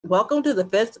Welcome to the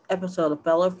fifth episode of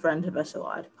Fellow Friends of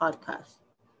SOI podcast.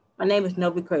 My name is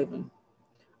Novi Craven.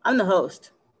 I'm the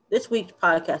host. This week's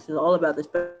podcast is all about the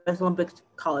Special Olympics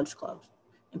College Clubs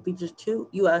and features two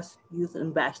U.S. youth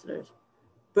ambassadors,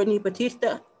 Brittany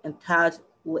Batista and Taj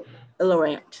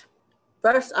Illarant.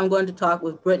 First, I'm going to talk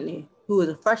with Brittany, who is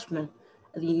a freshman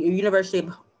at the University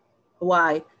of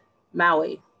Hawaii,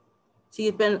 Maui. She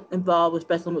has been involved with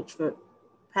Special Olympics for the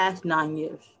past 9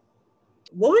 years.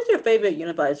 What was your favorite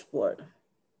unified sport?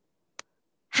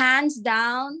 Hands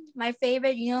down, my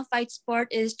favorite unified sport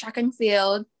is track and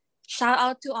field. Shout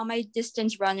out to all my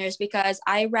distance runners because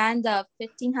I ran the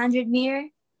 1500 meter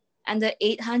and the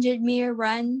 800 meter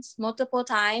runs multiple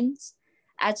times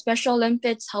at Special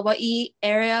Olympics Hawaii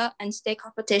area and state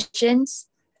competitions.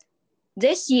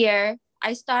 This year,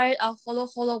 I started a holo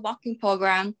holo walking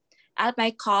program at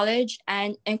my college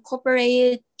and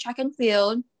incorporated track and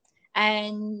field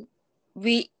and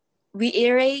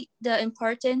reiterate the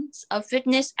importance of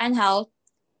fitness and health,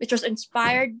 which was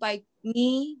inspired by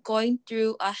me going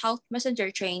through a health messenger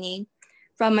training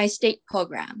from my state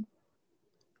program.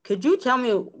 Could you tell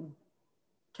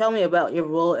me about your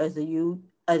role as a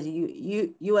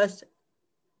U.S.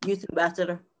 Youth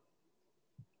Ambassador?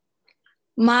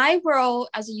 My role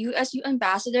as a U.S. Youth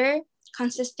Ambassador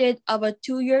consisted of a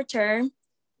 2-year term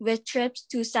with trips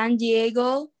to San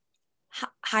Diego,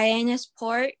 Hyannis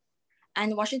Port,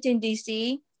 and Washington,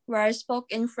 D.C., where I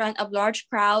spoke in front of large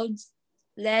crowds,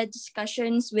 led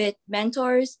discussions with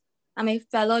mentors and my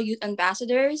fellow youth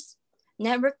ambassadors,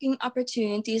 networking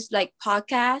opportunities like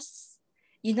podcasts,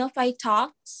 unified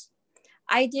talks.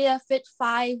 I did a Fit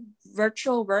 5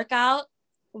 virtual workout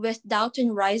with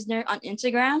Dalton Reisner on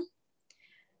Instagram.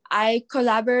 I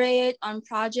collaborated on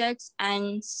projects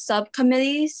and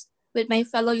subcommittees with my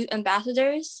fellow youth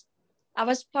ambassadors. I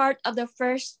was part of the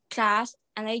first class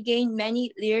and I gained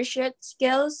many leadership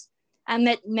skills and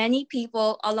met many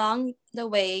people along the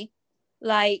way,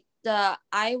 like the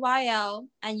IYL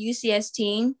and UCS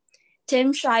team,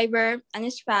 Tim Schreiber and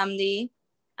his family,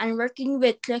 and working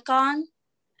with ClickOn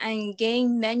and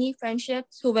gained many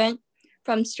friendships who went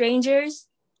from strangers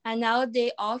and now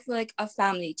they all feel like a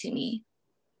family to me.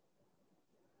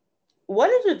 What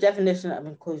is your definition of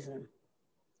inclusion?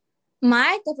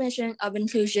 My definition of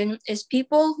inclusion is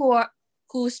people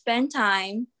who spend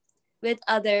time with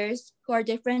others who are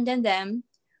different than them,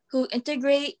 who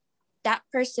integrate that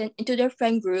person into their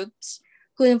friend groups,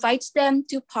 who invites them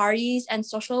to parties and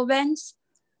social events,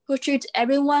 who treats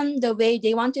everyone the way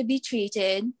they want to be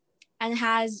treated, and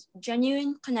has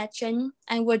genuine connection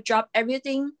and would drop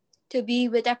everything to be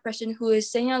with that person who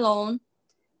is sitting alone,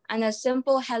 and a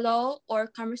simple hello or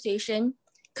conversation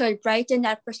could brighten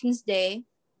that person's day.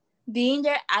 Being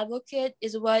their advocate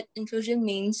is what inclusion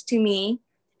means to me,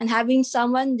 and having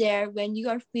someone there when you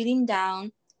are feeling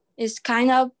down is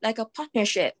kind of like a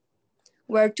partnership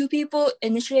where two people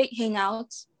initiate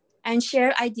hangouts and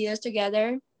share ideas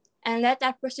together and let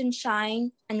that person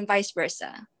shine and vice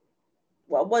versa.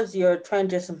 What was your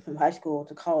transition from high school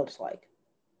to college like?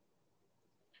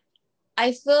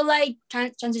 I feel like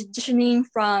transitioning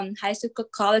from high school to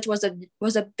college was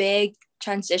a big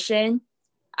transition.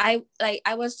 I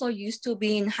was so used to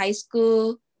being in high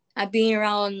school and being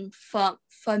around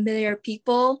familiar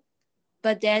people,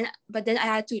 but then I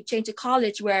had to change to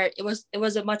college where it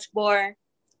was a much more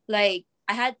like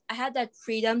I had that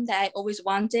freedom that I always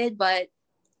wanted, but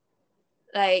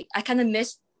like I kind of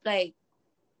missed like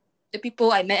the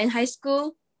people I met in high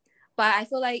school. But I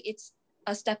feel like it's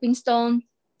a stepping stone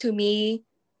to me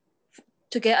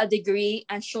to get a degree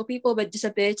and show people with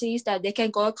disabilities that they can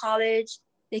go to college,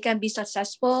 they can be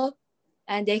successful,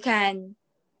 and they can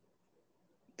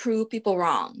prove people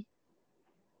wrong.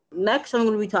 Next, I'm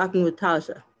going to be talking with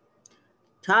Tasha.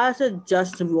 Tasha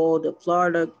just enrolled at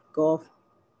Florida Gulf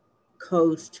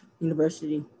Coast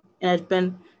University and has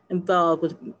been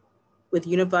involved with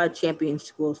Unified Champion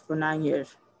Schools for 9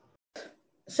 years.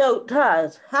 So,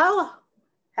 Taj, how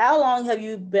long have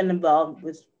you been involved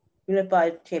with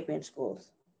Unified Champion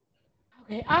Schools?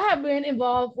 Okay, I have been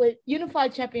involved with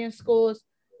Unified Champion Schools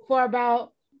for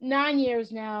about 9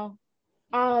 years now.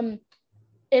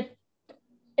 If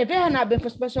it had not been for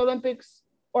Special Olympics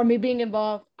or me being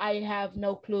involved, I have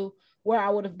no clue where I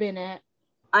would have been at.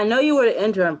 I know you were the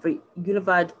intern for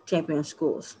Unified Champion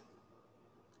Schools.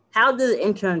 How did the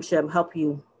internship help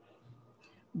you?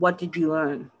 What did you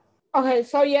learn? Okay,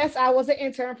 so yes, I was an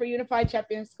intern for Unified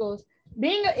Champion Schools.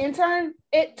 Being an intern,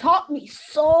 it taught me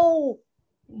so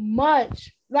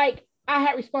much. Like I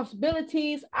had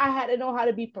responsibilities. I had to know how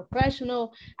to be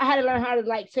professional. I had to learn how to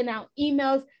like send out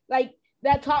emails. Like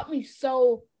that taught me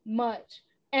so much.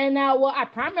 And now what I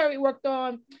primarily worked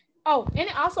on Oh, and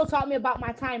it also taught me about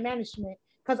my time management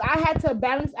because I had to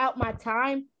balance out my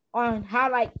time on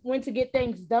how like when to get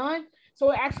things done.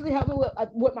 So it actually helped me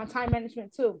with my time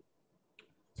management too.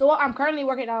 So what I'm currently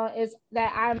working on is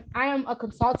that I am a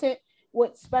consultant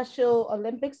with Special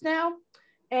Olympics now,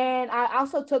 and I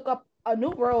also took up a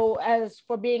new role as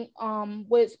for being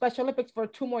with Special Olympics for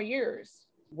 2 more years.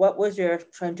 What was your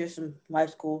transition from high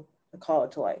school to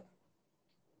college like?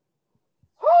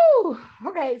 Whew.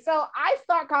 Okay, so I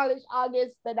start college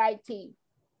August the 19th,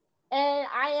 and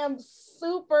I am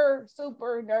super,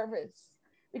 super nervous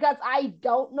because I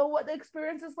don't know what the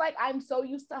experience is like. I'm so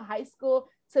used to high school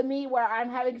to me where I'm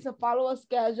having to follow a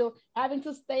schedule, having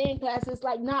to stay in classes,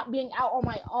 like not being out on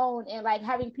my own and like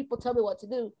having people tell me what to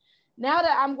do. Now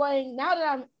that I'm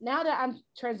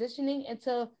transitioning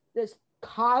into this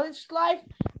college life,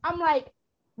 I'm like,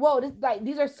 whoa, this like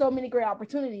these are so many great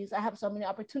opportunities. I have so many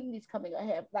opportunities coming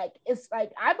ahead. Like it's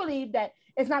like I believe that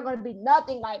it's not going to be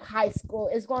nothing like high school.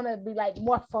 It's going to be like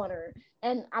more funner,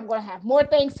 and I'm going to have more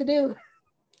things to do.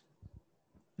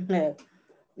 Yeah,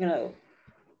 you know,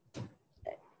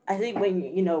 I think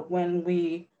when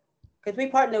we, because we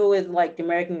partner with like the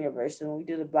American University and we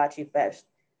do the Bocce Fest,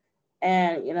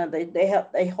 and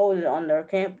they hold it on their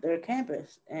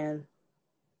campus, and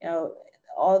you know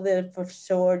all the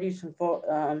sororities and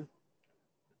for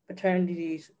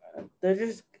fraternities,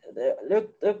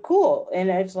 they're cool, and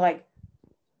it's like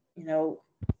you know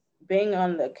being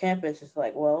on the campus is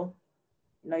like, well,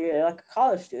 you're like a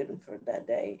college student for that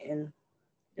day, and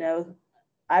you know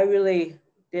I really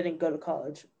didn't go to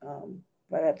college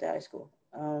right after high school.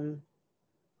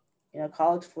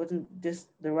 College wasn't just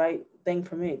the right thing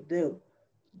for me to do,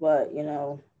 but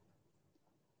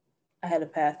I had a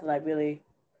path that I really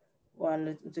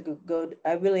wanted to go.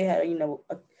 I really had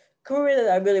a career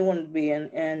that I really wanted to be in,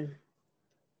 and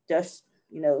just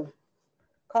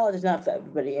college is not for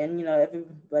everybody, and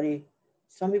everybody.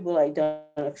 Some people like don't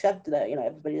accept that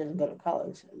everybody doesn't go to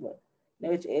college, but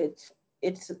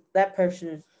it's that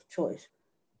person's choice.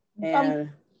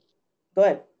 And go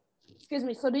ahead. Excuse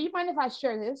me. So, do you mind if I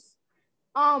share this?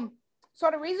 So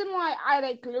the reason why I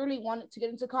like clearly wanted to get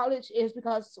into college is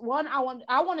because one, I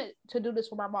wanted to do this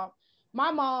for my mom.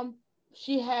 My mom,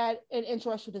 she had an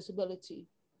intellectual disability.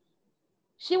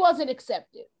 She wasn't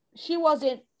accepted. She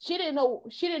didn't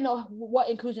know what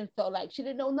inclusion felt like. She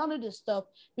didn't know none of this stuff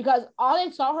because all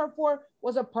they saw her for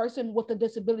was a person with a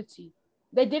disability.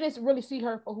 They didn't really see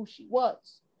her for who she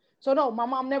was. So no, my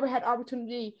mom never had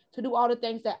opportunity to do all the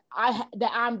things that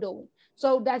I'm doing.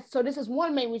 So this is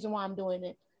one main reason why I'm doing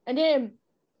it. And then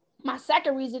my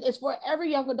second reason is for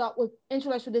every young adult with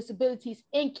intellectual disabilities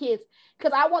and kids,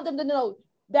 because I want them to know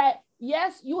that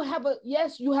yes, you have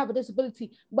a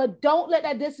disability, but don't let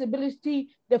that disability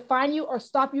define you or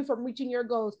stop you from reaching your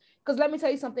goals. Because let me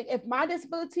tell you something: if my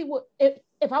disability would,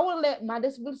 if I would let my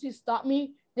disability stop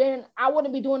me, then I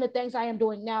wouldn't be doing the things I am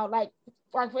doing now. Like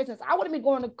for instance, I wouldn't be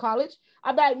going to college.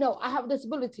 I'd be like, no, I have a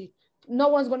disability. No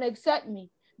one's going to accept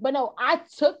me. But no, I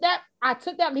took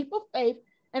that leap of faith,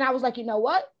 and I was like, you know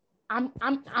what? I'm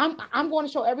going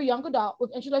to show every young adult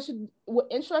with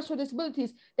intellectual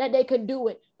disabilities that they can do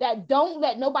it. That don't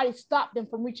let nobody stop them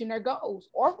from reaching their goals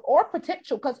or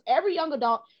potential. Because every young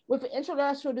adult with an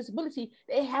intellectual disability,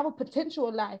 they have a potential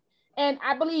in life. And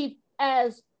I believe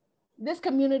as this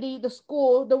community, the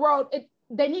school, the world,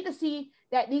 they need to see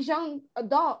that these young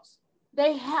adults,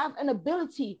 they have an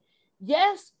ability.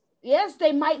 Yes,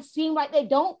 they might seem like they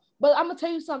don't, but I'm gonna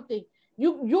tell you something.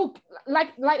 You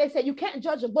like I said, you can't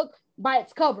judge a book by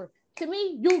its cover. To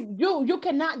me, you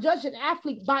cannot judge an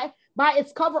athlete by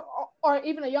its cover, or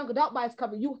even a young adult by its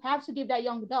cover. You have to give that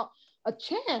young adult a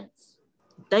chance.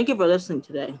 Thank you for listening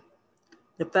today.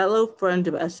 The Fellow Friends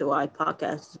of SOI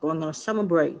podcast is going on a summer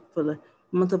break for the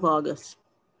month of August.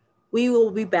 We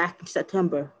will be back in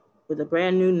September with a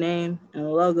brand new name and a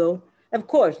logo. Of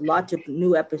course, lots of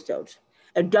new episodes.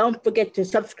 And don't forget to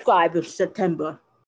subscribe in September.